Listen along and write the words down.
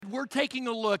we're taking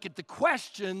a look at the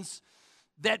questions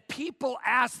that people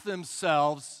asked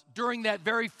themselves during that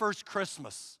very first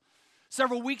Christmas.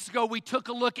 Several weeks ago, we took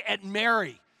a look at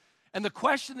Mary, and the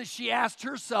question that she asked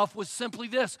herself was simply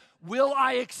this: will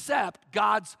I accept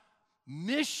God's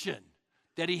mission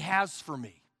that He has for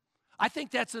me? I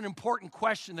think that's an important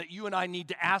question that you and I need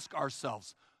to ask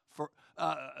ourselves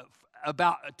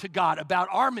to God about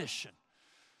our mission.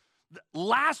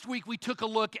 Last week, we took a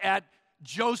look at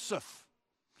Joseph,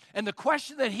 and the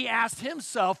question that he asked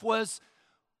himself was,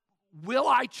 will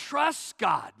I trust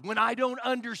God when I don't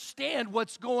understand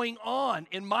what's going on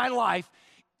in my life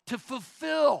to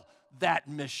fulfill that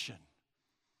mission?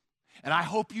 And I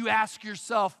hope you ask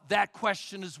yourself that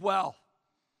question as well.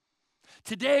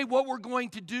 Today, what we're going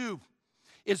to do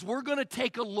is we're going to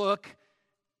take a look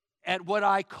at what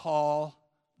I call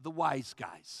the wise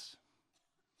guys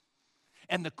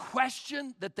and the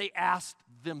question that they asked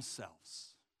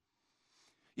themselves.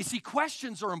 You see,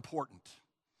 questions are important.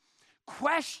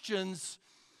 Questions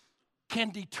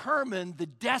can determine the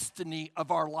destiny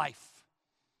of our life.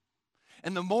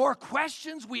 And the more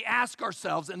questions we ask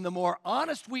ourselves and the more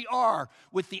honest we are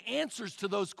with the answers to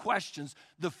those questions,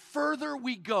 the further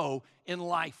we go in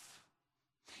life.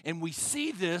 And we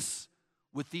see this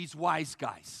with these wise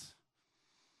guys.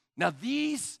 Now,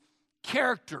 these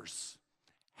characters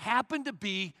happen to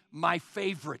be my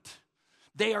favorite.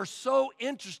 They are so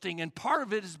interesting, and part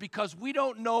of it is because we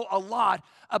don't know a lot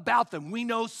about them. We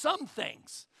know some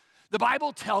things. The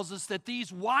Bible tells us that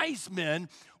these wise men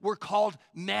were called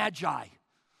magi.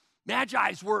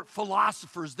 Magi's were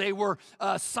philosophers. They were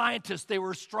scientists. They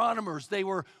were astronomers. They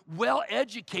were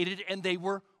well-educated, and they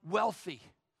were wealthy.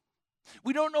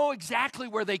 We don't know exactly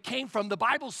where they came from. The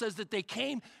Bible says that they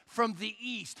came from the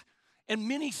east, and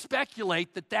many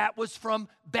speculate that that was from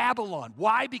Babylon.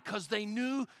 Why? Because they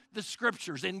knew the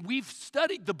scriptures. And we've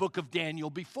studied the book of Daniel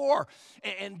before.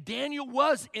 And Daniel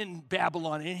was in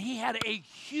Babylon, and he had a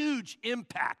huge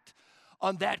impact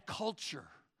on that culture.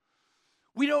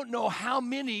 We don't know how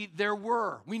many there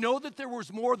were. We know that there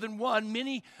was more than one.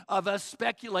 Many of us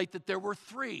speculate that there were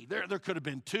three. There could have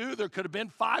been two. There could have been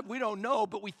five. We don't know,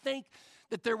 but we think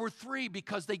that there were three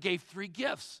because they gave three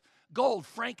gifts: gold,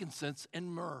 frankincense,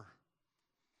 and myrrh.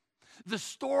 The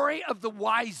story of the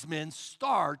wise men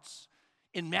starts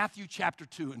in Matthew chapter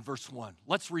 2 and verse 1.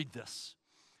 Let's read this.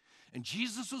 And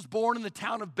Jesus was born in the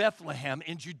town of Bethlehem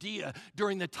in Judea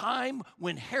during the time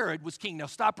when Herod was king. Now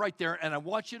stop right there, and I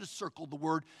want you to circle the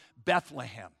word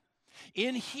Bethlehem.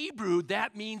 In Hebrew,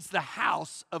 that means the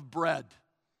house of bread.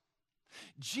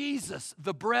 Jesus,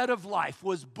 the bread of life,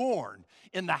 was born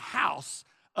in the house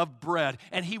of bread,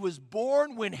 and he was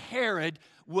born when Herod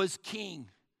was king.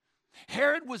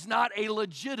 Herod was not a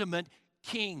legitimate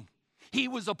king. He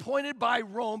was appointed by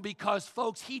Rome because,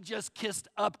 folks, he just kissed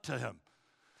up to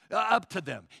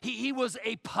them. He was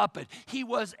a puppet. He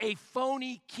was a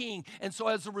phony king. And so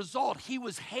as a result, he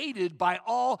was hated by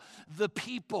all the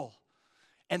people.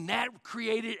 And that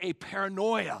created a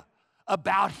paranoia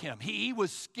about him. He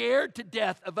was scared to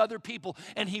death of other people,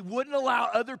 and he wouldn't allow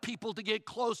other people to get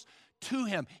close to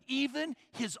him, even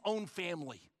his own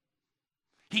family.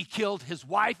 He killed his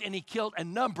wife, and he killed a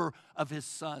number of his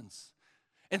sons.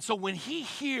 And so when he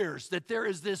hears that there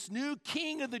is this new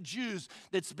king of the Jews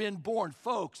that's been born,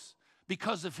 folks,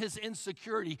 because of his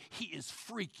insecurity, he is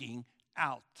freaking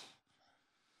out.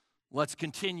 Let's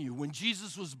continue. When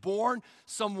Jesus was born,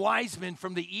 some wise men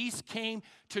from the east came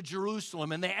to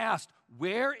Jerusalem, and they asked,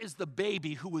 "Where is the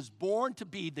baby who was born to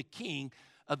be the king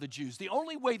of the Jews?" The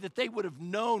only way that they would have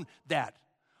known that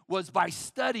was by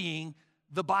studying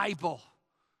the Bible.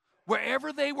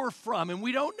 Wherever they were from, and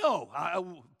we don't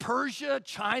know, Persia,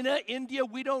 China, India,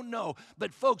 we don't know.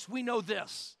 But folks, we know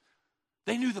this.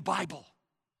 They knew the Bible.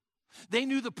 They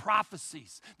knew the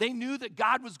prophecies. They knew that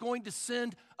God was going to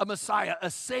send a Messiah,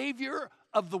 a Savior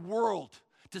of the world,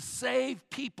 to save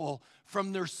people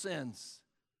from their sins.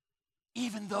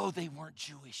 Even though they weren't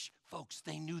Jewish, folks,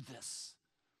 they knew this.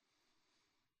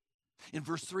 In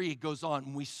verse 3, it goes on,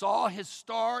 "And we saw his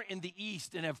star in the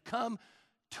east and have come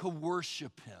to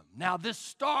worship him." Now, this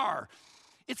star,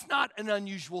 it's not an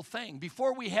unusual thing.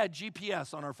 Before we had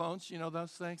GPS on our phones, you know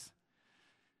those things?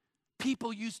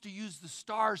 People used to use the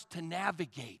stars to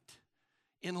navigate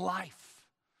in life.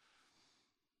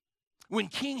 When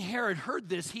King Herod heard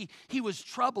this, he was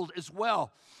troubled as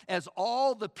well as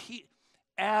all the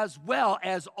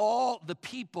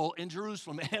people in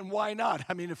Jerusalem. And why not?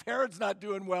 I mean, if Herod's not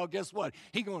doing well, guess what?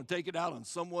 He's going to take it out on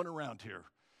someone around here.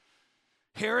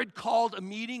 Herod called a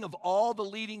meeting of all the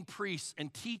leading priests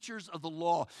and teachers of the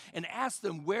law and asked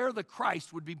them where the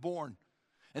Christ would be born.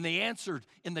 And they answered,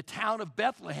 "In the town of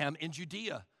Bethlehem in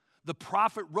Judea. The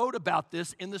prophet wrote about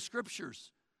this in the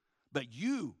scriptures. But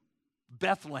you,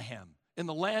 Bethlehem, in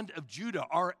the land of Judah,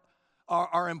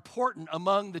 are important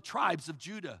among the tribes of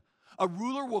Judah. A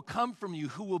ruler will come from you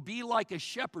who will be like a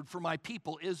shepherd for my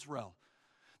people Israel.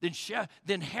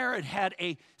 Then Herod had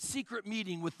a secret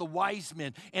meeting with the wise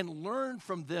men and learned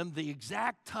from them the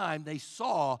exact time they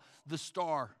saw the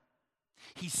star.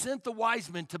 He sent the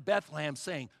wise men to Bethlehem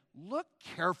saying, "Look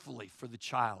carefully for the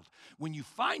child. When you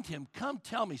find him, come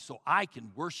tell me so I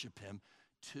can worship him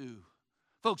too."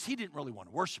 Folks, he didn't really want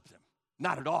to worship them.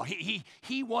 Not at all.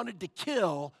 He wanted to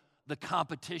kill the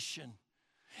competition.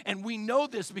 And we know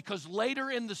this because later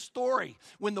in the story,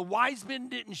 when the wise men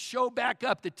didn't show back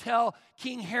up to tell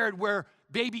King Herod where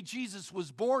baby Jesus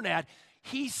was born at,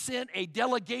 he sent a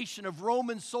delegation of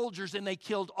Roman soldiers and they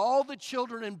killed all the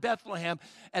children in Bethlehem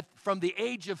from the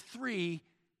age of 3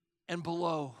 and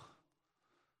below.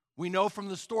 We know from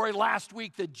the story last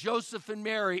week that Joseph and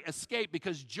Mary escaped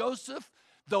because Joseph,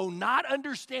 though not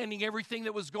understanding everything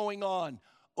that was going on,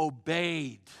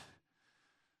 obeyed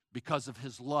because of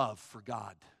his love for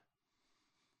God.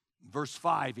 Verse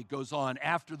 5, it goes on,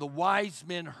 after the wise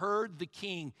men heard the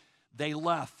king, they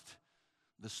left.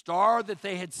 The star that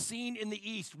they had seen in the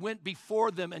east went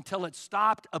before them until it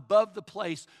stopped above the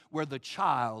place where the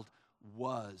child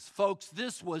was. Folks,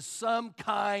 this was some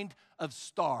kind of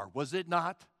star, was it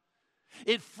not?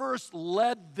 It first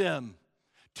led them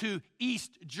to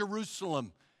East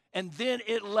Jerusalem, and then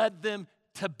it led them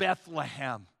to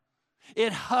Bethlehem.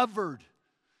 It hovered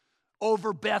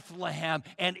over Bethlehem,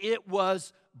 and it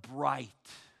was bright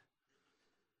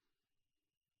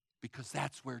because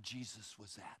that's where Jesus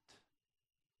was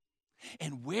at.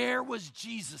 And where was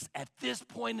Jesus at this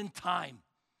point in time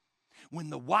when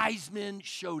the wise men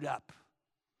showed up?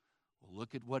 Well,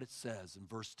 look at what it says in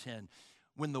verse 10.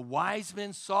 When the wise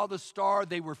men saw the star,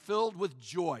 they were filled with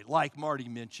joy, like Marty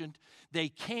mentioned. They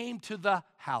came to the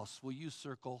house. Will you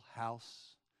circle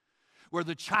house? Where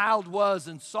the child was,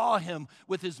 and saw him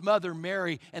with his mother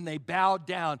Mary, and they bowed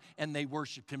down and they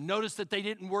worshiped him. Notice that they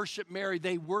didn't worship Mary,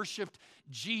 they worshiped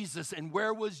Jesus. And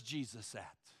where was Jesus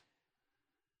at?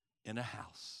 In a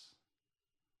house.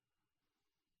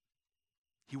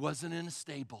 He wasn't in a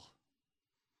stable.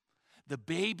 The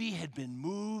baby had been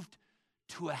moved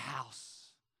to a house.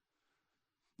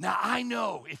 Now I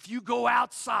know if you go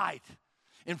outside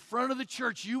in front of the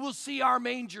church, you will see our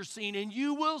manger scene, and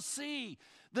you will see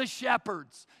the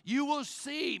shepherds. You will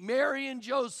see Mary and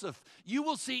Joseph. You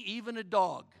will see even a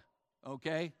dog,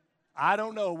 okay? I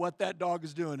don't know what that dog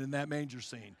is doing in that manger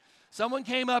scene. Someone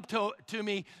came up to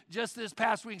me just this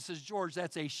past week and says, "George,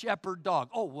 that's a shepherd dog."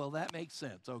 Oh, well, that makes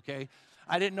sense, okay?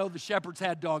 I didn't know the shepherds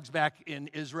had dogs back in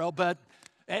Israel, but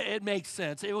it makes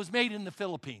sense. It was made in the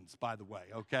Philippines, by the way,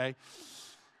 okay?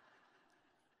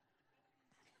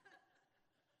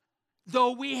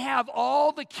 Though we have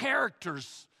all the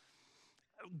characters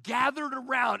gathered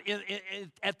around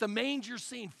at the manger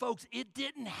scene, folks, it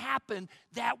didn't happen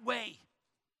that way.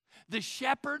 The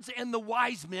shepherds and the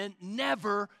wise men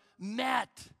never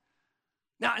met.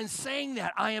 Now, in saying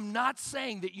that, I am not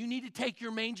saying that you need to take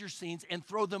your manger scenes and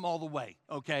throw them all away,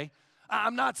 okay?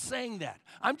 I'm not saying that.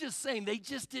 I'm just saying they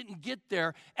just didn't get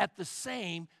there at the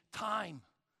same time.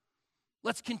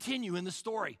 Let's continue in the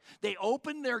story. They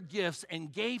opened their gifts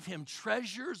and gave him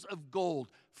treasures of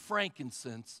gold,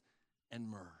 frankincense, and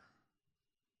myrrh.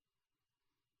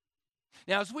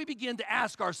 Now, as we begin to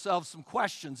ask ourselves some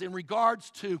questions in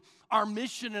regards to our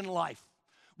mission in life,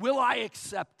 will I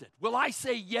accept it? Will I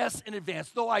say yes in advance,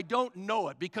 though I don't know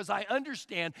it, because I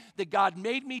understand that God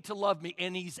made me to love me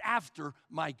and he's after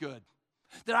my good,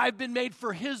 that I've been made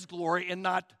for his glory and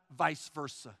not vice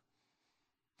versa?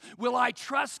 Will I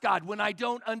trust God when I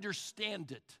don't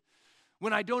understand it,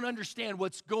 when I don't understand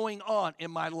what's going on in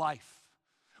my life?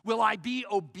 Will I be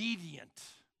obedient?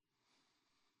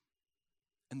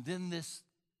 And then this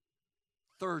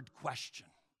third question.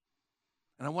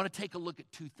 And I want to take a look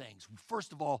at two things.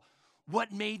 First of all,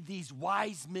 what made these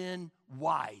wise men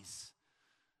wise?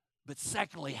 But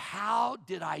secondly, how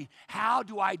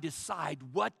do I decide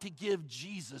what to give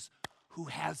Jesus who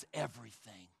has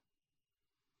everything?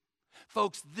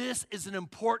 Folks, this is an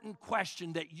important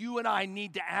question that you and I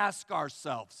need to ask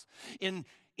ourselves in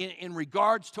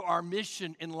regards to our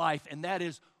mission in life, and that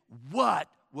is, what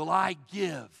will I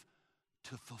give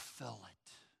to fulfill it?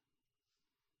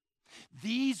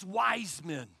 These wise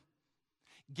men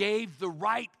gave the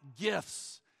right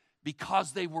gifts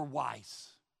because they were wise.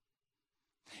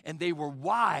 And they were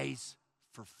wise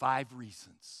for 5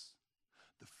 reasons.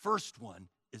 The first one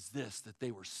is this, that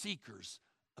they were seekers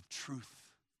of truth.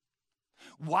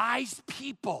 Wise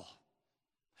people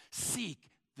seek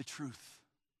the truth.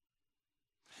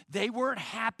 They weren't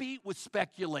happy with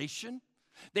speculation.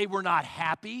 They were not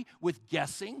happy with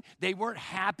guessing. They weren't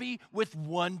happy with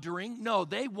wondering. No,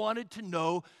 they wanted to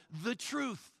know the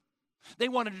truth. They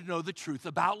wanted to know the truth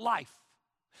about life.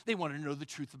 They wanted to know the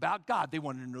truth about God. They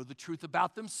wanted to know the truth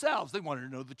about themselves. They wanted to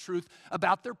know the truth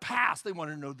about their past. They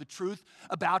wanted to know the truth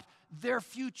about their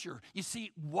future. You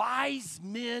see, wise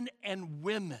men and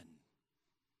women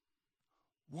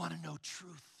want to know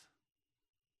truth.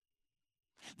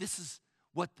 This is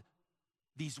what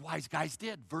these wise guys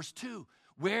did. Verse 2,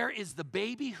 where is the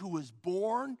baby who was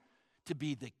born to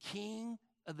be the King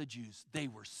of the Jews? They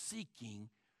were seeking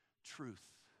truth.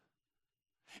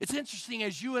 It's interesting,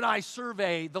 as you and I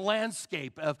survey the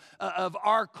landscape of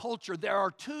our culture, there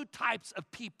are two types of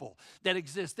people that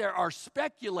exist. There are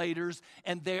speculators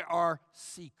and there are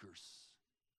seekers.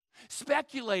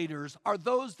 Speculators are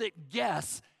those that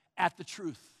guess at the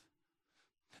truth.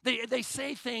 They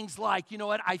say things like, you know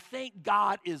what, I think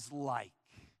God is like,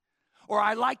 or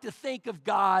I like to think of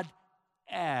God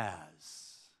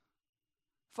as.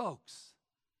 Folks,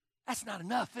 that's not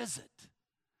enough, is it?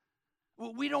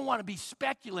 Well, we don't want to be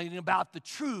speculating about the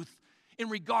truth in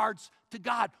regards to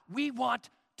God. We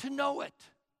want to know it.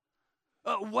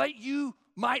 What you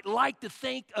might like to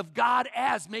think of God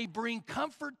as may bring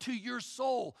comfort to your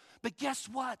soul. But guess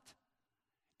what?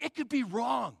 It could be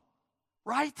wrong,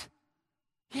 right?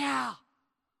 Yeah.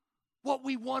 What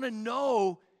we want to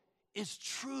know is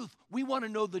truth. We want to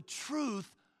know the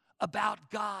truth about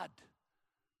God.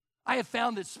 I have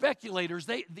found that speculators,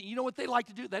 you know what they like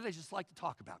to do? They just like to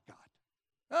talk about God.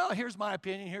 Oh, here's my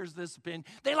opinion, here's this opinion.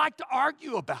 They like to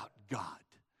argue about God.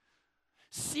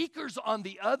 Seekers, on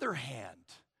the other hand,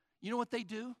 you know what they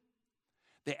do?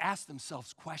 They ask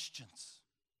themselves questions.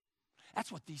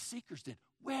 That's what these seekers did.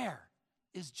 Where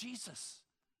is Jesus,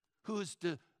 who is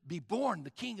to be born,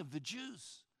 the King of the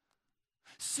Jews?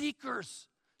 Seekers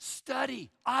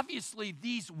study. Obviously,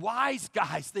 these wise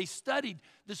guys, they studied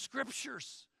the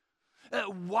scriptures.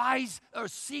 Wise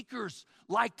seekers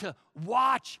like to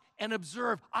watch and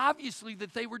observe. Obviously,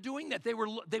 that they were doing that.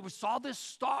 They saw this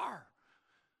star.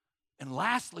 And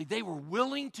lastly, they were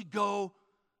willing to go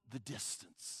the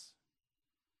distance.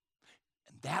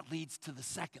 And that leads to the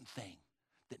second thing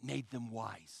that made them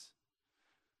wise.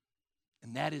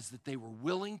 And that is that they were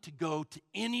willing to go to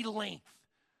any length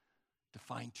to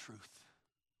find truth.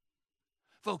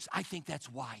 Folks, I think that's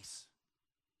wise.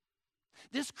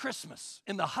 This Christmas,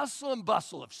 in the hustle and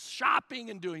bustle of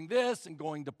shopping and doing this and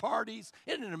going to parties,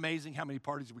 isn't it amazing how many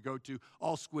parties we go to,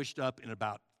 all squished up in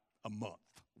about a month?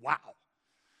 Wow.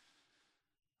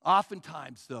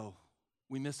 Oftentimes, though,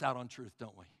 we miss out on truth,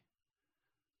 don't we?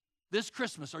 This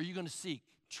Christmas, are you going to seek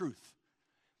truth?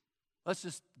 Let's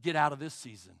just get out of this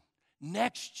season.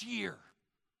 Next year,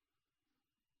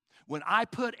 when I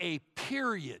put a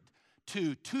period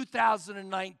to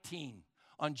 2019,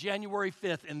 on January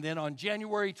 5th, and then on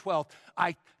January 12th,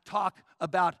 I talk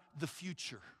about the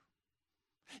future.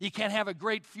 You can't have a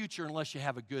great future unless you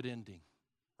have a good ending,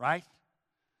 right?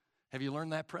 Have you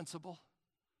learned that principle?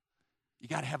 You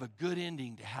got to have a good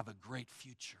ending to have a great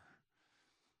future.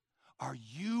 Are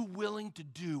you willing to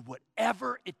do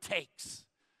whatever it takes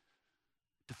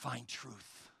to find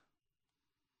truth?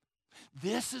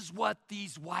 This is what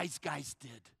these wise guys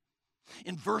did.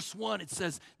 In verse 1, it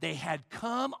says, they had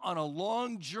come on a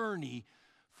long journey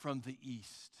from the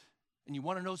east. And you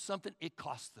want to know something? It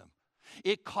cost them.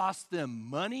 It cost them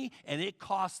money and it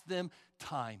cost them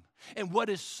time. And what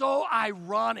is so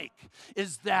ironic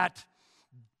is that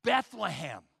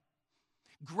Bethlehem,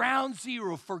 ground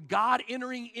zero for God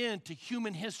entering into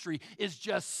human history, is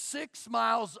just 6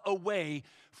 miles away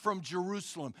from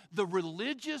Jerusalem, the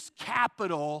religious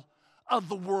capital of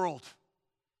the world.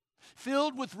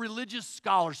 Filled with religious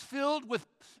scholars, filled with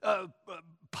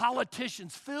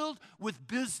politicians, filled with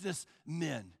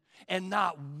businessmen. And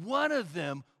not one of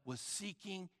them was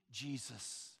seeking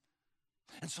Jesus.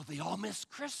 And so they all missed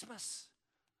Christmas.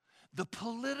 The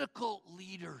political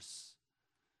leaders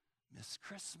missed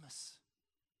Christmas.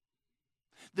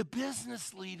 The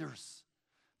business leaders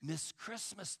missed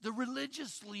Christmas. The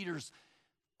religious leaders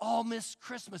all missed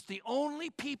Christmas. The only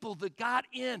people that got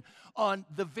in on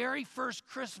the very first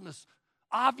Christmas,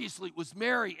 obviously, it was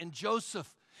Mary and Joseph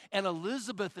and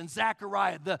Elizabeth and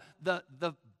Zachariah,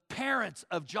 the parents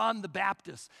of John the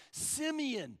Baptist.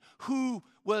 Simeon, who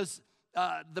was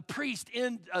the priest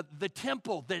in the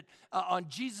temple that on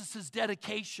Jesus'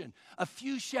 dedication. A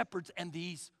few shepherds and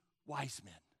these wise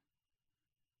men.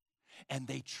 And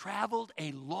they traveled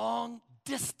a long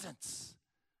distance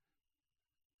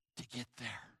to get there.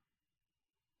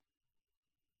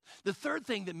 The third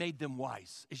thing that made them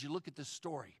wise, as you look at this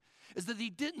story, is that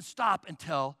he didn't stop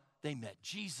until they met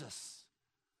Jesus.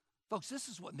 Folks, this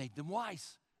is what made them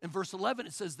wise. In verse 11,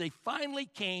 it says, they finally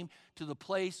came to the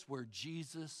place where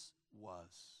Jesus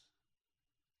was.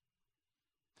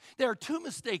 There are two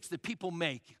mistakes that people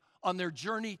make on their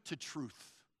journey to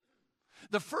truth.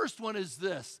 The first one is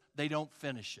this: they don't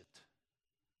finish it.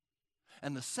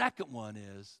 And the second one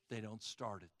is they don't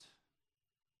start it.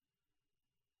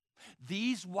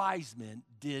 These wise men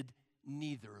did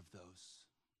neither of those.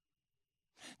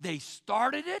 They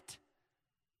started it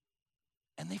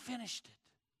and they finished it.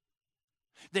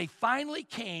 They finally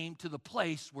came to the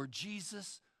place where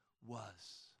Jesus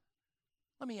was.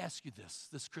 Let me ask you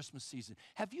this Christmas season.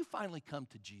 Have you finally come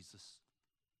to Jesus?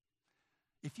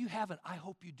 If you haven't, I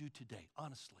hope you do today,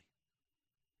 honestly.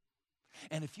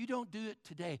 And if you don't do it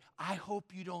today, I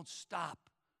hope you don't stop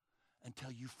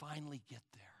until you finally get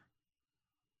there.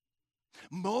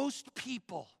 Most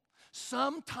people,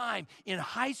 sometime in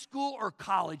high school or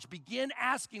college, begin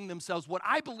asking themselves what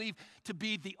I believe to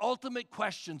be the ultimate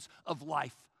questions of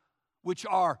life, which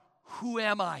are, who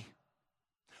am I?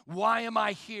 Why am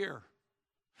I here?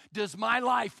 Does my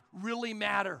life really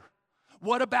matter?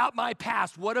 What about my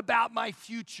past? What about my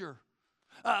future?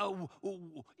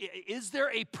 Is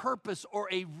there a purpose or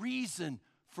a reason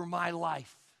for my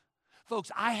life?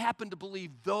 Folks, I happen to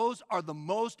believe those are the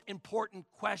most important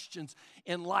questions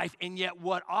in life. And yet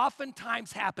what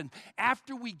oftentimes happens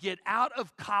after we get out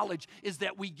of college is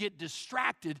that we get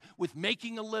distracted with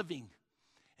making a living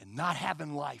and not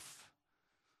having life.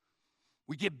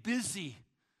 We get busy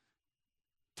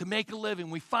to make a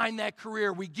living. We find that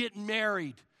career. We get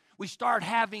married. We start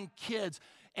having kids.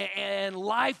 And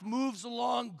life moves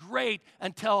along great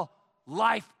until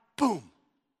life, boom,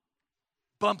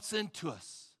 bumps into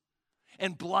us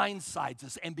and blindsides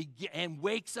us and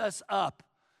wakes us up.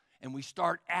 And we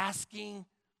start asking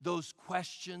those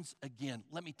questions again.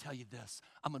 Let me tell you this.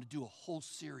 I'm going to do a whole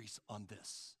series on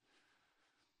this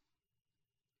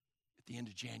at the end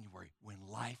of January, when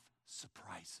life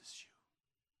surprises you.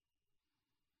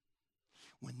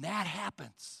 When that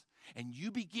happens and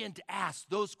you begin to ask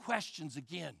those questions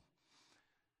again,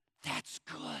 that's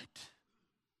good.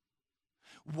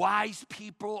 Wise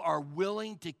people are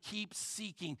willing to keep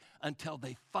seeking until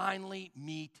they finally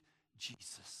meet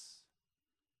Jesus.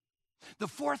 The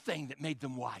fourth thing that made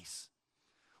them wise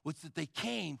was that they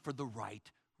came for the right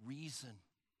reason.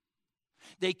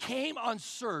 They came on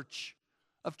search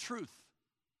of truth.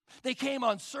 They came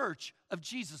on search of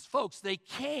Jesus. Folks, they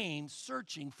came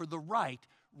searching for the right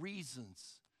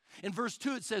reasons. In verse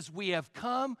 2, it says, we have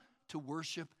come to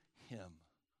worship him.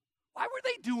 Why were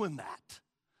they doing that?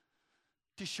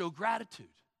 To show gratitude,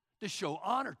 to show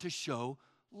honor, to show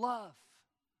love.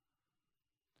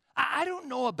 I don't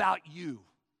know about you,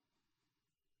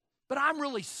 but I'm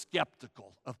really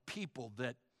skeptical of people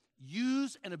that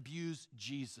use and abuse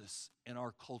Jesus in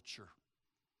our culture,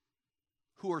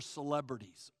 who are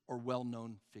celebrities or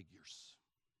well-known figures.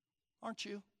 Aren't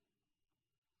you?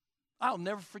 I'll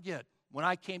never forget when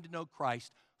I came to know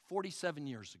Christ 47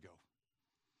 years ago.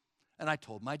 And I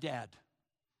told my dad.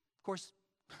 Of course,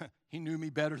 he knew me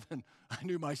better than I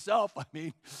knew myself.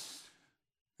 And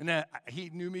he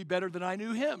knew me better than I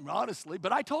knew him, honestly.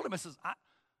 But I told him, I says,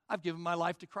 I've given my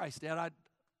life to Christ, Dad.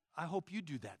 I hope you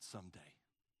do that someday.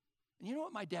 And you know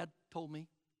what my dad told me?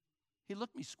 He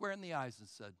looked me square in the eyes and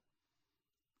said,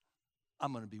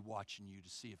 I'm going to be watching you to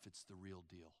see if it's the real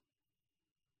deal.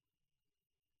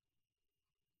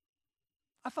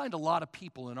 I find a lot of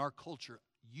people in our culture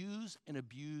use and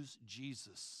abuse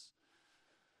Jesus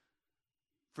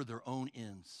for their own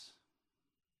ends.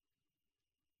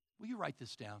 Will you write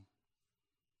this down?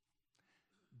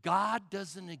 God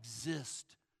doesn't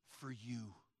exist for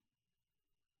you.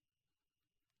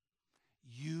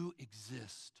 You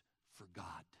exist for God.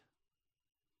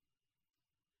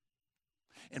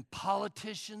 And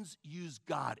politicians use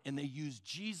God, and they use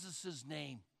Jesus'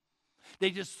 name.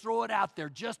 They just throw it out there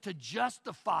just to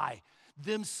justify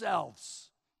themselves,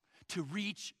 to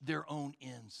reach their own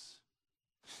ends.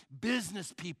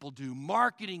 Business people do,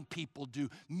 marketing people do,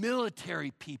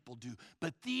 military people do.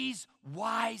 But these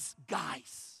wise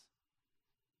guys,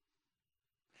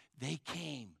 they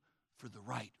came for the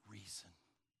right reason.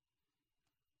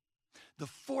 The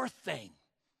fourth thing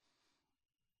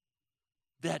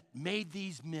that made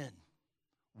these men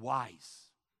wise,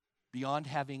 beyond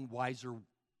having wiser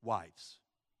wives,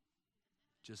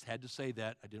 just had to say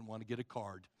that, I didn't want to get a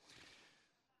card,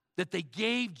 that they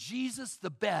gave Jesus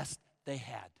the best they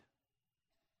had.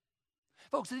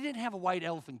 Folks, they didn't have a white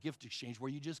elephant gift exchange where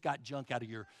you just got junk out of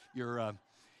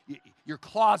your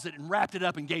closet and wrapped it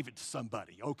up and gave it to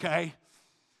somebody, okay?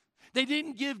 They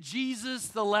didn't give Jesus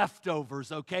the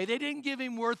leftovers, okay? They didn't give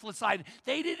him worthless items.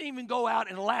 They didn't even go out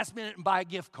in the last minute and buy a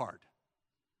gift card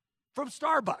from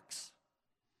Starbucks.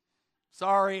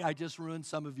 Sorry, I just ruined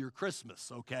some of your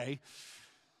Christmas, okay?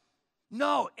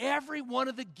 No, every one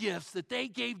of the gifts that they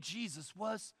gave Jesus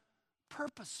was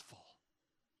purposeful.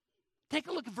 Take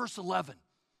a look at verse 11.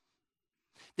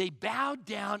 They bowed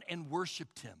down and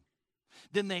worshiped him.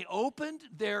 Then they opened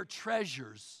their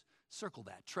treasures, circle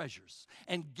that, treasures,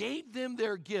 and gave them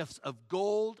their gifts of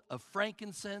gold, of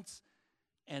frankincense,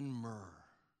 and myrrh.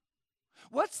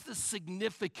 What's the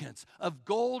significance of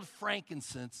gold,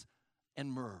 frankincense,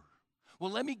 and myrrh?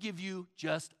 Well, let me give you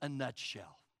just a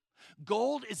nutshell.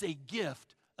 Gold is a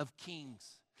gift of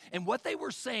kings. And what they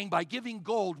were saying by giving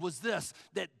gold was this,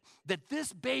 that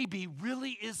this baby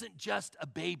really isn't just a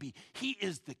baby. He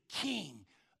is the King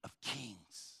of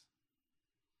kings.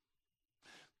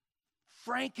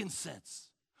 Frankincense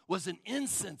was an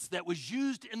incense that was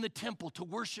used in the temple to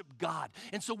worship God.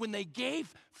 And so when they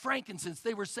gave frankincense,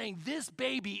 they were saying, this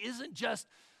baby isn't just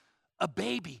a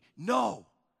baby. No,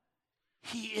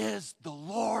 he is the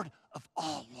Lord of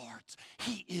all lords.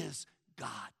 He is God.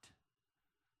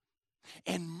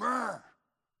 And myrrh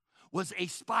was a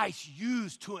spice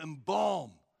used to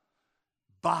embalm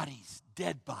bodies,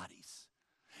 dead bodies.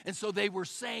 And so they were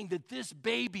saying that this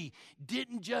baby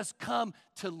didn't just come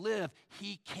to live,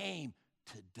 he came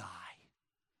to die.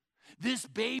 This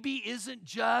baby isn't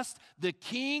just the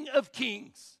King of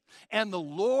kings and the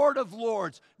Lord of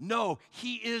lords. No,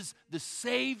 he is the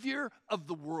Savior of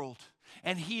the world.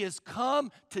 And he has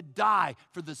come to die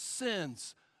for the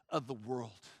sins of the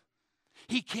world.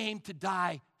 He came to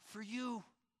die for you.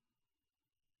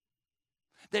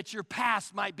 That your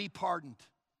past might be pardoned.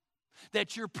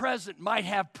 That your present might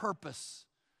have purpose.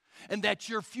 And that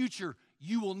your future,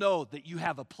 you will know that you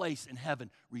have a place in heaven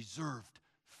reserved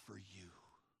for you.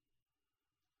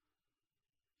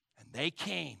 And they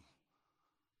came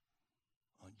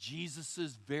on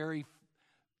Jesus' very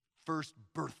first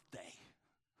birthday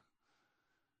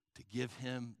to give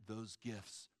him those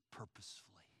gifts purposefully.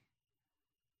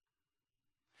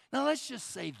 Now let's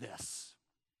just say this.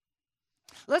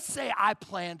 Let's say I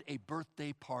planned a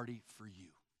birthday party for you,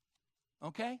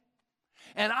 okay?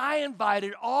 And I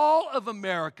invited all of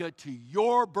America to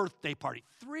your birthday party,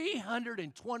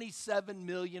 327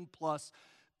 million plus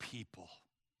people.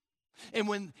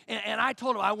 And I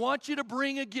told them, I want you to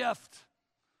bring a gift.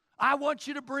 I want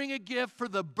you to bring a gift for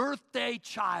the birthday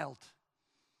child.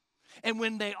 And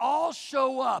when they all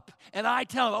show up and I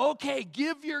tell them, okay,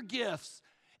 give your gifts,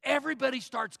 everybody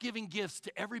starts giving gifts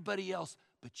to everybody else,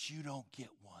 but you don't get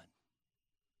one.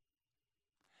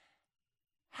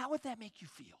 How would that make you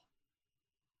feel?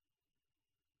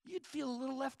 You'd feel a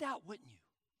little left out, wouldn't you?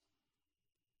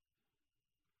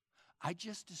 I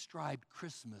just described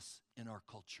Christmas in our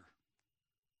culture.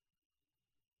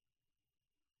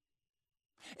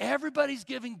 Everybody's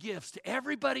giving gifts to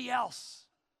everybody else.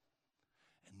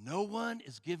 And no one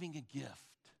is giving a gift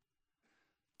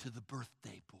to the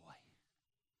birthday boy.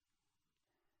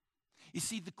 You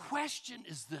see, the question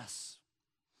is this.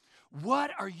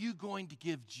 What are you going to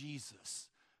give Jesus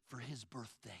for his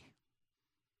birthday?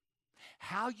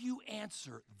 How you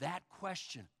answer that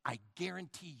question, I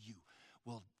guarantee you,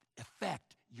 will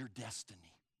affect your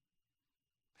destiny.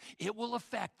 It will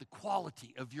affect the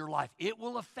quality of your life. It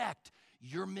will affect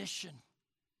your mission.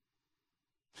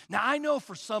 Now, I know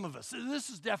for some of us, this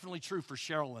is definitely true for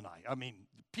Cheryl and I. I mean,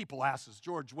 people ask us,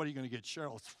 George, what are you going to get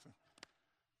Cheryl?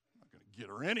 I'm not going to get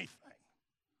her anything.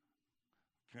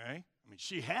 Okay? I mean,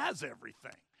 she has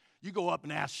everything. You go up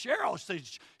and ask Cheryl, say,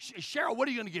 Cheryl, what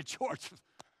are you going to get George?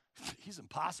 He's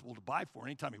impossible to buy for.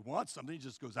 Anytime he wants something, he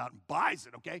just goes out and buys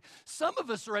it, okay? Some of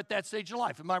us are at that stage of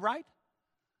life. Am I right?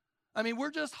 I mean,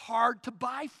 we're just hard to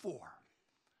buy for.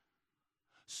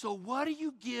 So what do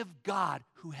you give God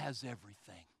who has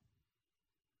everything?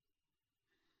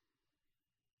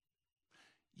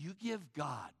 You give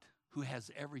God who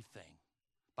has everything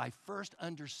by first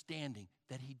understanding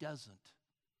that he doesn't.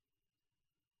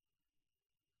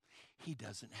 He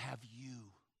doesn't have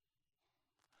you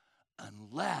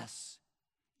unless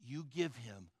you give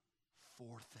him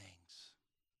 4 things.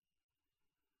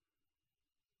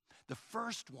 The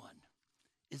first one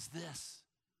is this.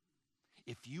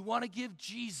 If you want to give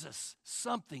Jesus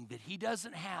something that he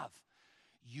doesn't have,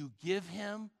 you give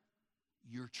him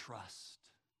your trust.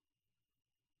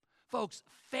 Folks,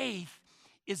 faith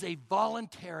is a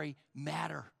voluntary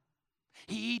matter.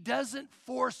 He doesn't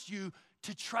force you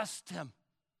to trust him.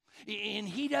 And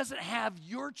he doesn't have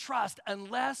your trust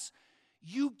unless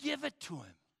you give it to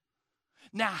him.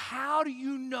 Now, how do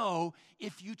you know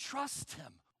if you trust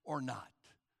him or not?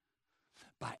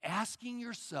 by asking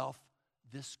yourself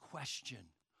this question.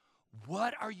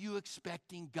 What are you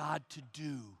expecting God to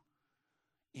do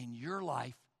in your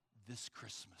life this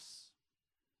Christmas?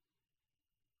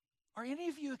 Are any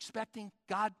of you expecting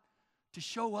God to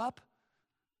show up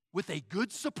with a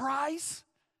good surprise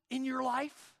in your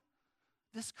life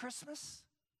this Christmas?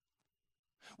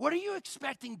 What are you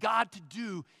expecting God to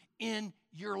do in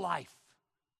your life?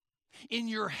 In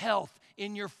your health,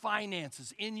 in your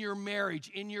finances, in your marriage,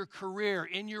 in your career,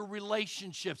 in your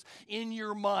relationships, in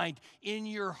your mind, in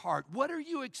your heart. What are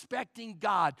you expecting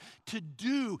God to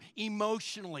do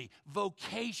emotionally,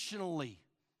 vocationally,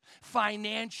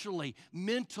 financially,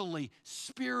 mentally,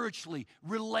 spiritually,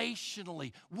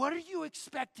 relationally? What are you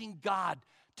expecting God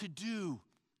to do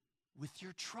with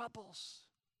your troubles?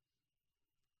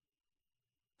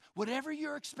 Whatever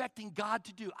you're expecting God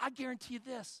to do, I guarantee you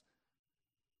this,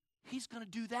 He's going to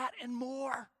do that and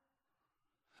more.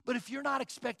 But if you're not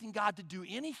expecting God to do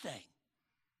anything,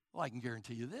 well, I can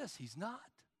guarantee you this, He's not.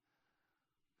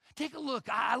 Take a look.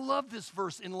 I love this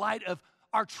verse in light of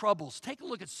our troubles. Take a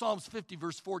look at Psalms 50,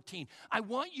 verse 14. I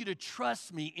want you to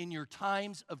trust me in your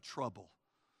times of trouble,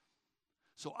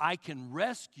 so I can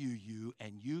rescue you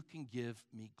and you can give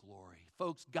me glory.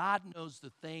 Folks, God knows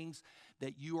the things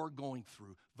that you are going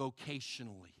through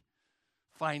vocationally,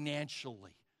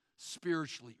 financially,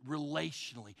 spiritually,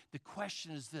 relationally. The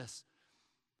question is this: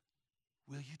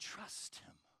 will you trust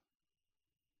Him?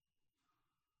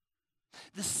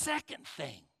 The second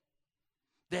thing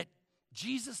that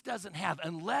Jesus doesn't have,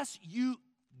 unless you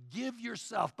give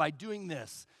yourself by doing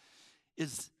this,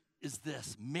 is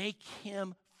this: make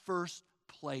Him first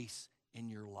place in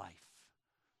your life.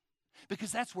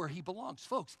 Because that's where He belongs.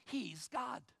 Folks, He's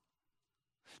God.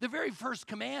 The very first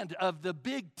command of the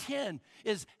Big Ten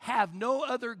is have no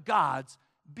other gods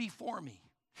before me.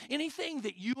 Anything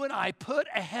that you and I put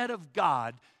ahead of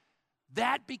God,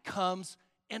 that becomes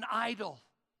an idol.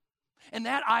 And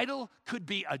that idol could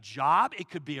be a job, it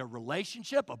could be a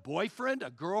relationship, a boyfriend,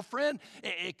 a girlfriend,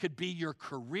 it could be your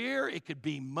career, it could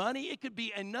be money, it could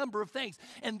be a number of things.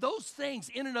 And those things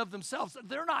in and of themselves,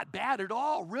 they're not bad at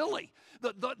all, really.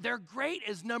 They're great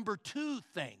as number two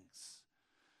things.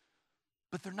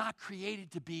 But they're not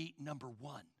created to be number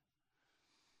one.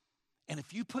 And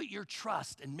if you put your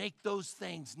trust and make those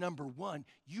things number one,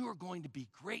 you are going to be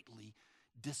greatly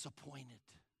disappointed.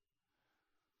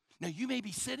 Now, you may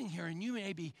be sitting here and you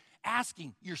may be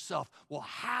asking yourself, well,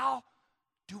 how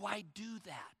do I do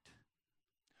that?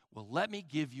 Well, let me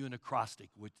give you an acrostic,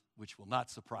 which will not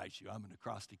surprise you. I'm an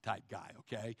acrostic type guy,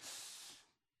 okay?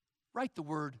 Write the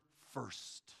word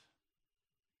first.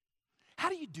 How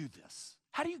do you do this?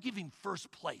 How do you give Him first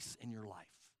place in your life?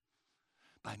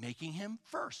 By making Him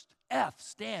first. F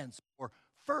stands for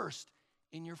first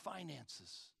in your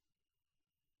finances.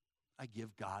 I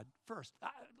give God first.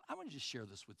 I want to just share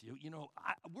this with you. You know,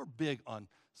 we're big on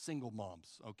single moms,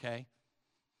 okay?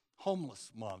 Homeless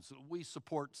moms. We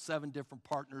support 7 different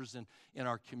partners in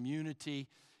our community.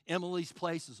 Emily's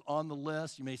Place is on the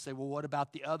list. You may say, well, what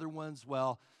about the other ones?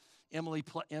 Well,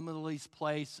 Emily's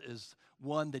Place is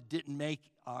one that didn't make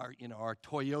our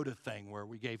Toyota thing where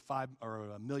we gave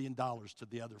 $1 million to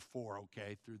the other 4,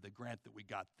 okay, through the grant that we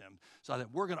got them. So I thought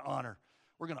we're going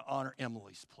to honor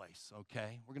Emily's Place,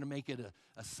 okay? We're going to make it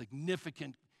a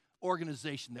significant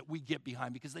organization that we get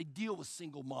behind because they deal with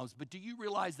single moms. But do you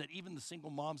realize that even the single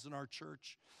moms in our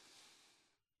church,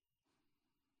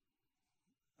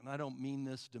 and I don't mean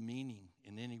this demeaning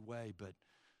in any way, but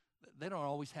they don't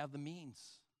always have the means.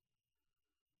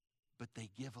 But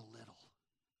they give a little.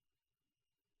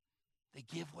 They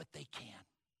give what they can.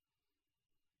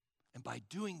 And by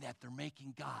doing that, they're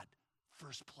making God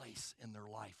first place in their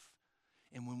life.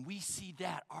 And when we see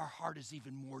that, our heart is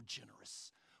even more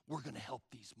generous. We're going to help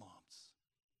these moms.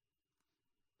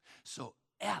 So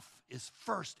F is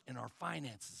first in our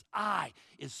finances. I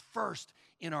is first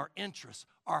in our interests,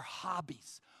 our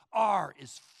hobbies. R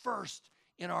is first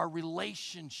in our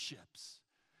relationships.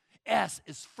 S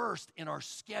is first in our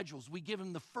schedules. We give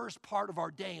Him the first part of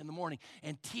our day in the morning.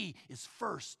 And T is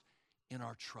first in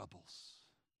our troubles.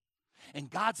 And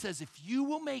God says, if you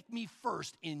will make me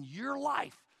first in your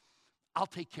life, I'll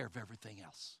take care of everything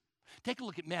else. Take a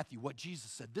look at Matthew, what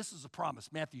Jesus said. This is a promise,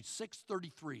 Matthew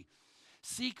 6:33.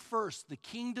 Seek first the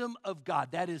kingdom of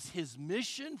God. That is His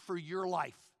mission for your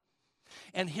life.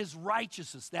 And His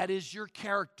righteousness, that is your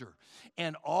character.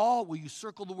 And all, will you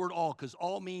circle the word all, because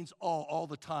all means all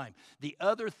the time. The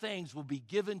other things will be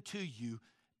given to you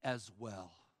as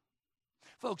well.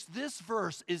 Folks, this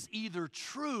verse is either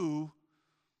true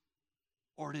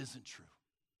or it isn't true.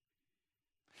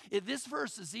 If this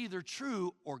verse is either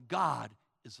true or God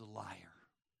is a liar.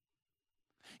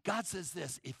 God says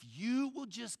this, if you will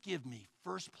just give me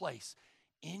first place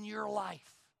in your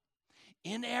life,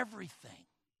 in everything,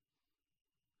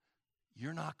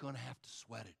 you're not going to have to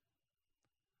sweat it.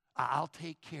 I'll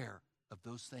take care of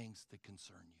those things that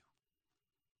concern you.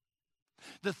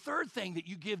 The third thing that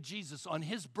you give Jesus on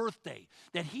his birthday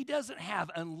that he doesn't have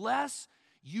unless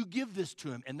you give this to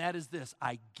him, and that is this: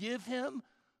 I give him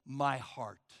my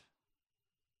heart.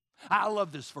 I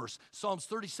love this verse. Psalms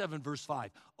 37, verse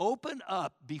 5. Open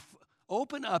up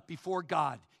before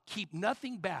God. Keep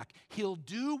nothing back. He'll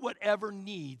do whatever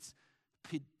needs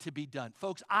to be done.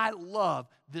 Folks, I love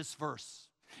this verse.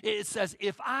 It says,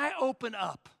 if I open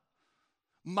up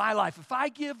my life, if I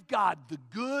give God the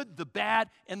good, the bad,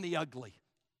 and the ugly,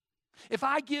 if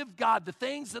I give God the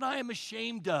things that I am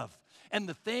ashamed of and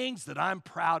the things that I'm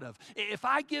proud of, if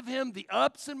I give him the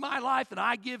ups in my life and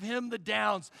I give him the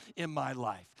downs in my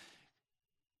life,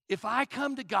 if I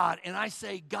come to God and I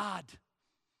say, God,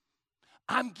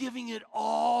 I'm giving it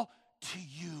all to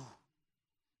you.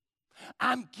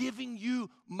 I'm giving you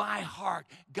my heart.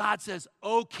 God says,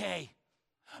 okay,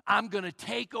 I'm going to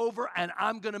take over and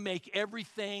I'm going to make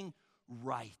everything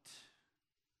right.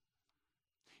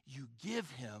 You give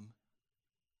him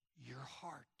your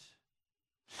heart.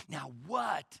 Now,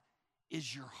 what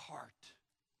is your heart?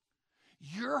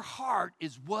 Your heart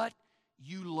is what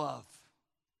you love.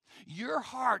 Your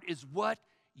heart is what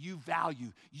you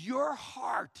value. Your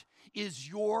heart is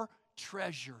your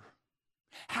treasure.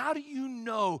 How do you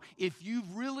know if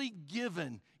you've really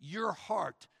given your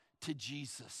heart to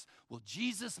Jesus? Well,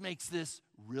 Jesus makes this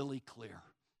really clear.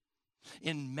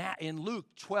 In Luke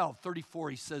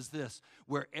 12:34, he says this: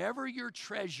 wherever your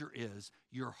treasure is,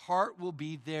 your heart will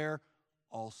be there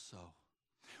also.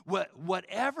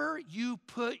 Whatever you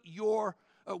put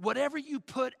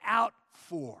out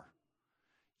for,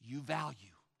 you value.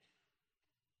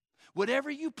 Whatever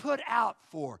you put out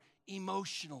for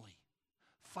emotionally,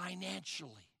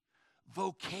 financially,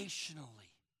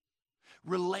 vocationally,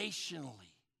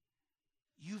 relationally,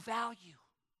 you value.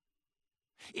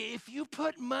 If you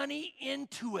put money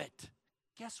into it,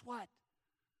 guess what?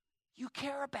 You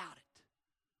care about it.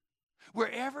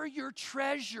 Wherever your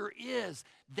treasure is,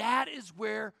 that is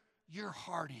where your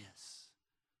heart is.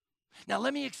 Now,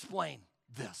 let me explain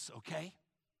this, okay?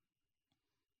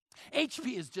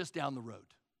 HP is just down the road.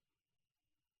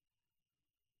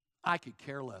 I could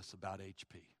care less about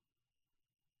HP.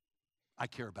 I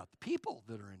care about the people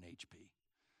that are in HP,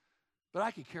 but I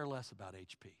could care less about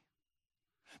HP.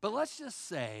 But let's just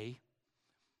say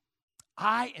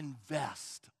I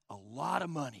invest a lot of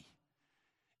money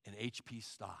in HP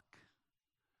stock.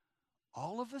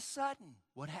 All of a sudden,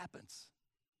 what happens?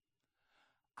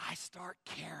 I start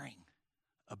caring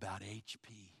about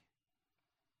HP.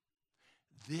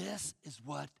 This is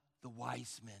what the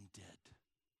wise men did.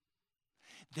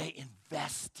 They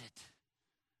invested.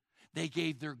 They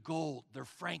gave their gold, their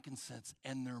frankincense,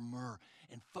 and their myrrh.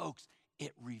 And folks,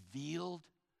 it revealed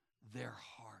their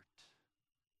heart.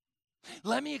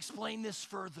 Let me explain this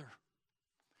further.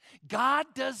 God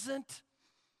doesn't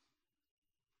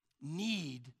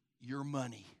need your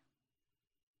money.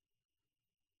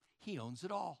 He owns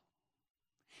it all.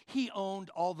 He owned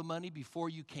all the money before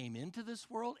you came into this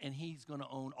world, and he's going to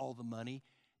own all the money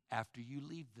after you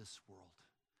leave this world.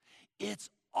 It's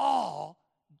all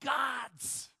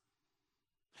God's.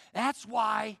 That's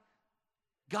why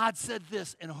God said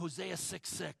this in Hosea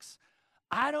 6:6.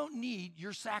 I don't need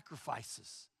your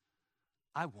sacrifices.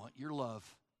 I want your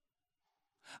love.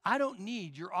 I don't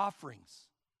need your offerings.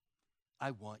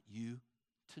 I want you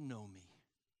to know me.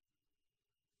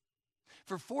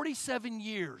 For 47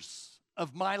 years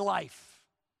of my life,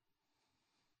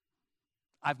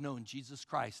 I've known Jesus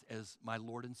Christ as my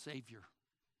Lord and Savior.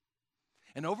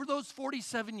 And over those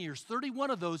 47 years,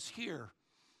 31 of those here,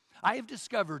 I have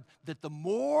discovered that the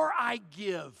more I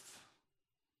give,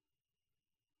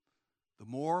 the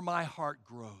more my heart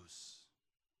grows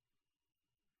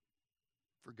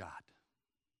for God.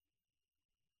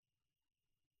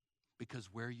 Because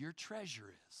where your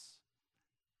treasure is,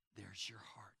 there's your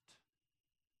heart.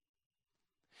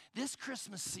 This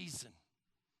Christmas season,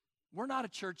 we're not a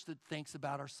church that thinks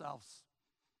about ourselves.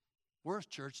 We're a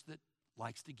church that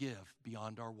likes to give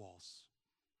beyond our walls.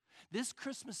 This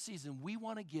Christmas season, we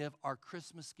want to give our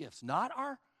Christmas gifts, not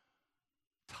our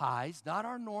tithes, not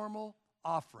our normal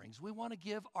offerings. We want to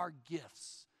give our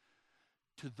gifts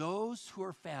to those who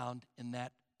are found in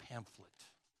that pamphlet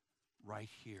right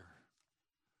here.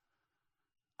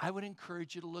 I would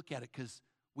encourage you to look at it because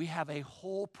we have a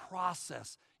whole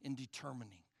process in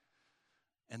determining.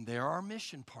 And they're our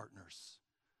mission partners.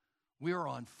 We are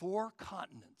on 4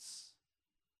 continents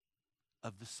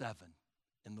of the 7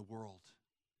 in the world.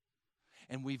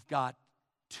 And we've got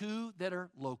 2 that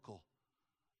are local,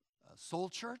 Soul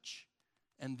Church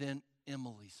and then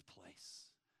Emily's Place.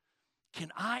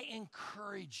 Can I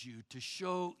encourage you to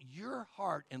show your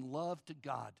heart and love to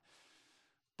God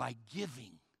by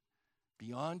giving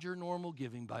beyond your normal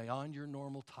giving, beyond your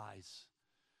normal tithes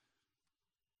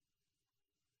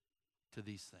to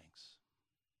these things?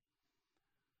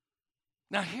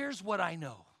 Now, here's what I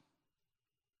know.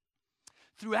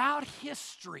 Throughout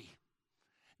history,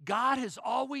 God has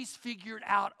always figured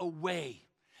out a way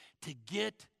to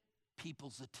get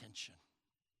people's attention.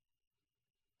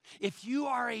 If you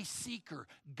are a seeker,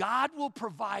 God will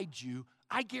provide you,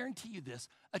 I guarantee you this,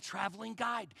 a traveling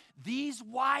guide. These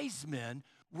wise men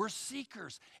were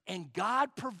seekers, and God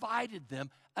provided them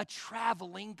a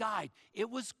traveling guide. It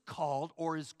was called,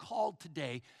 or is called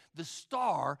today, the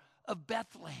Star of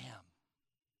Bethlehem.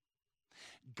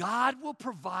 God will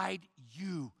provide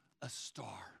you a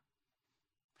star.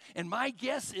 And my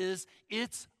guess is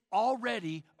it's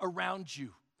already around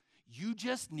you. You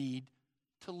just need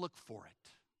to look for it.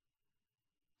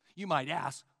 You might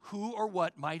ask, who or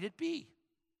what might it be?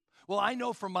 Well, I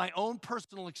know from my own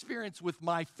personal experience with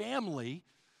my family,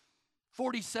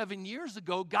 47 years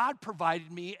ago, God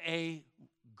provided me a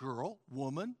girl,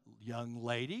 woman, young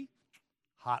lady,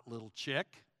 hot little chick,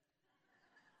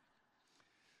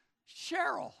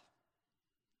 Cheryl,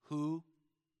 who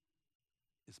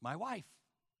is my wife.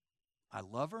 I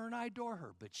love her and I adore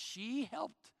her, but she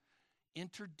helped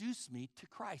introduce me to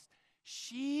Christ.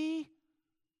 She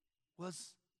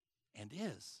was and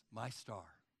is my star.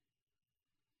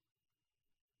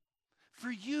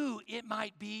 For you, it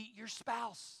might be your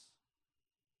spouse.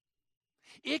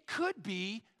 It could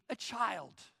be a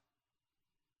child.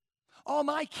 All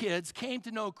my kids came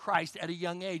to know Christ at a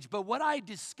young age, but what I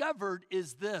discovered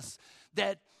is this,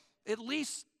 that at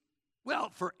least, well,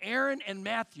 for Aaron and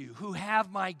Matthew, who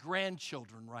have my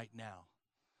grandchildren right now,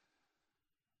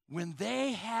 when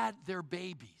they had their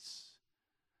babies,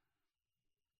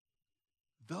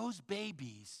 those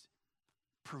babies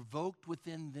provoked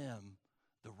within them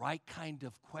the right kind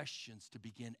of questions to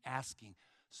begin asking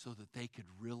so that they could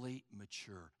really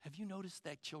mature. Have you noticed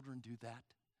that children do that?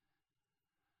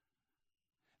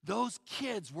 Those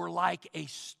kids were like a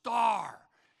star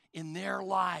in their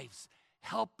lives,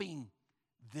 helping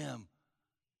them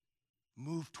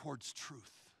move towards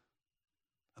truth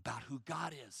about who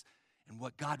God is and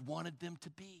what God wanted them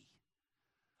to be.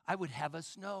 I would have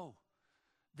us know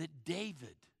that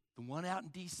David, the one out in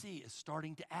D.C., is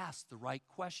starting to ask the right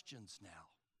questions now.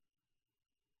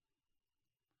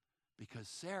 Because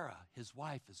Sarah, his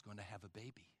wife, is going to have a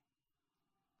baby.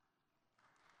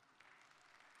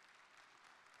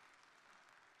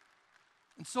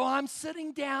 And so I'm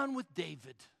sitting down with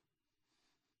David,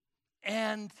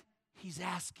 and he's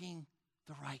asking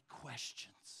the right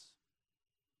questions.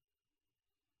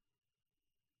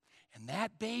 And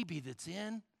that baby that's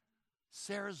in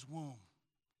Sarah's womb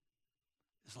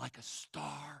is like a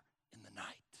star in the night.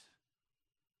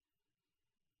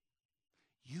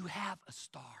 You have a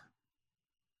star.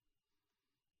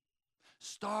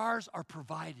 Stars are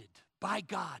provided by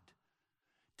God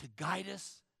to guide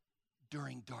us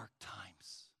during dark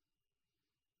times.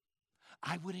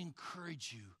 I would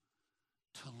encourage you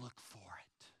to look for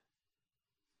it.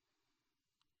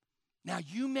 Now,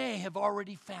 you may have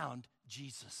already found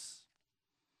Jesus.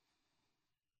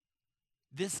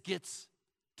 This gets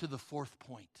to the 4th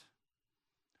point.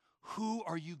 Who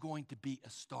are you going to be a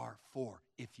star for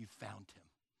if you found him?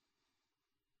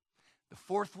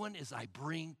 The 4th one is I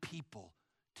bring people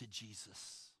to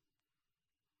Jesus.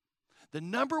 The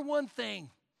number one thing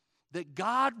that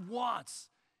God wants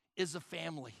is a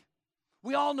family.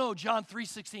 We all know John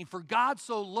 3:16, for God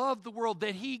so loved the world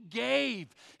that he gave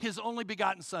his only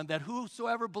begotten son, that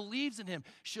whosoever believes in him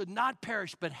should not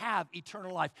perish but have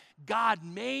eternal life. God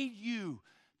made you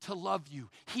to love you.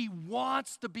 He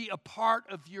wants to be a part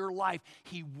of your life.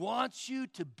 He wants you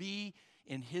to be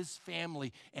in his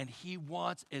family, and he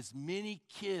wants as many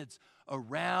kids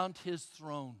around his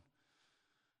throne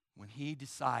when he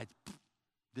decides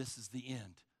this is the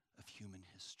end of human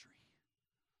history.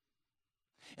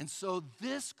 And so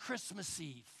this Christmas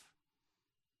Eve,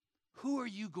 who are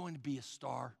you going to be a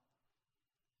star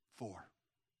for?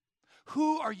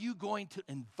 Who are you going to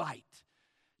invite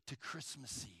to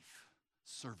Christmas Eve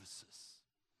services?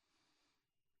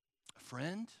 A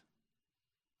friend?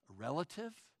 A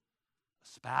relative? A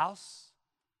spouse?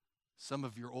 Some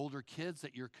of your older kids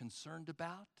that you're concerned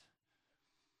about?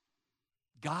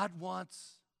 God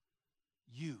wants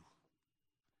you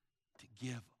to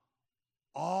give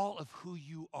all of who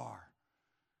you are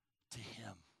to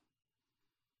him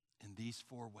in these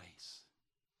 4 ways.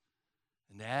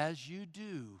 And as you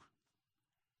do,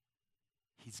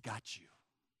 He's got you.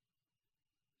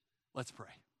 Let's pray.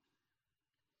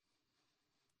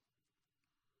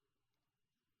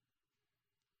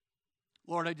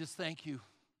 Lord, I just thank you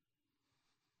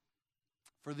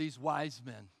for these wise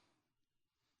men.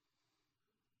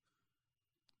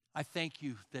 I thank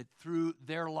you that through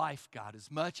their life, God, as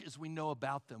much as we know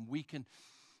about them, we can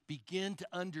begin to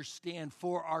understand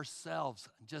for ourselves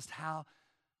just how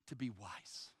to be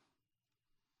wise,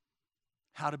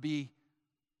 how to be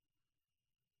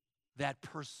that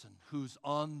person who's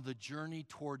on the journey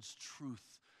towards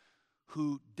truth,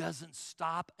 who doesn't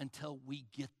stop until we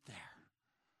get there,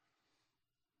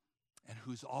 and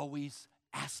who's always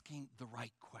asking the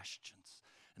right questions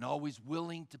and always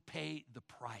willing to pay the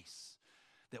price,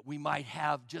 that we might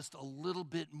have just a little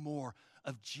bit more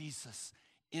of Jesus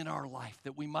in our life,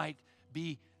 that we might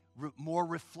be more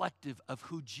reflective of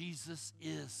who Jesus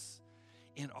is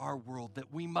in our world,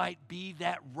 that we might be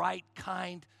that right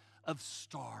kind of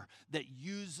star that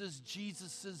uses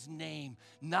Jesus' name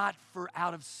not for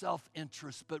out of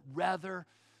self-interest, but rather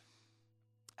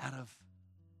out of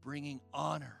bringing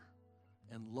honor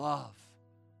and love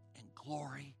and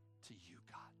glory to you,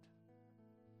 God.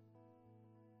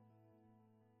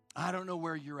 I don't know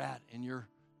where you're at in your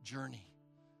journey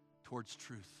towards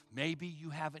truth. Maybe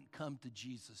you haven't come to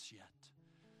Jesus yet.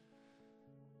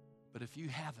 But if you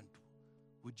haven't,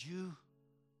 would you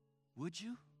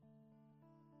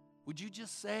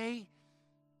just say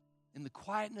in the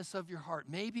quietness of your heart,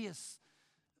 maybe as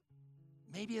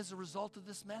a result of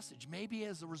this message, maybe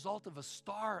as a result of a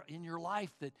star in your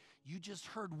life that you just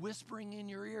heard whispering in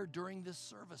your ear during this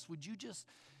service, would you just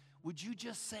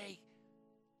say,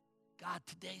 God,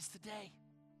 today's the day.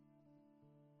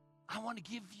 I want to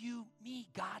give you me,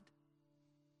 God.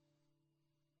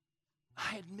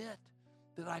 I admit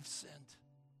that I've sinned,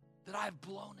 that I've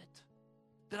blown it,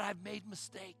 that I've made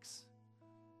mistakes,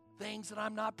 things that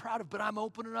I'm not proud of, but I'm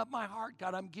opening up my heart,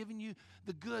 God. I'm giving you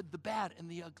the good, the bad, and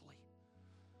the ugly.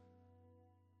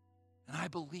 And I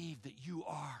believe that you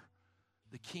are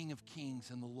the King of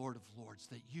Kings and the Lord of Lords,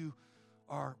 that you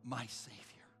are my Savior.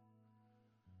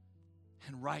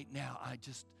 And right now, I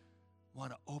just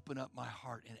want to open up my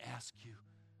heart and ask you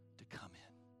to come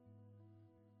in.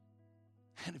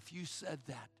 And if you said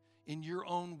that in your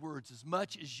own words, as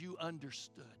much as you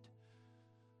understood,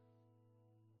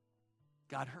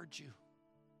 God heard you.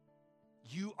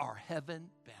 You are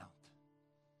heaven bound.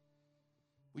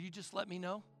 Will you just let me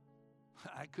know?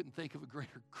 I couldn't think of a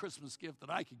greater Christmas gift that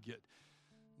I could get,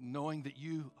 knowing that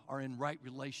you are in right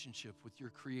relationship with your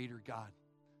Creator God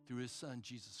through His Son,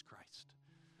 Jesus Christ.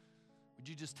 Would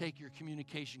you just take your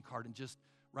communication card and just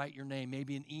write your name,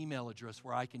 maybe an email address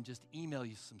where I can just email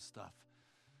you some stuff,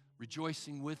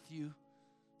 rejoicing with you,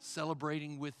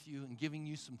 celebrating with you, and giving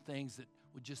you some things that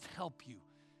would just help you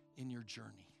in your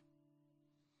journey.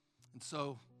 And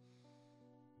so,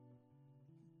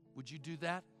 would you do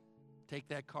that? Take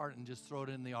that card and just throw it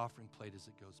in the offering plate as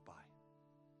it goes by.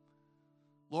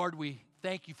 Lord, we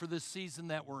thank you for this season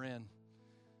that we're in.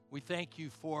 We thank you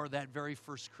for that very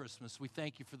first Christmas. We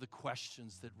thank you for the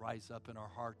questions that rise up in our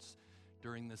hearts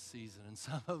during this season. And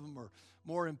some of them are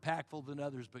more impactful than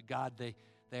others, but God, they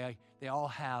all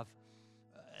have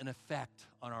an effect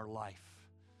on our life.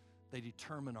 They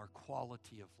determine our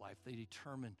quality of life. They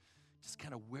determine just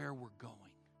kind of where we're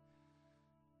going,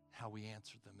 how we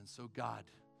answer them. And so, God,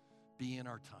 be in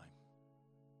our time.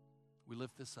 We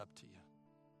lift this up to you.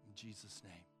 In Jesus'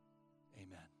 name,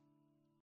 amen.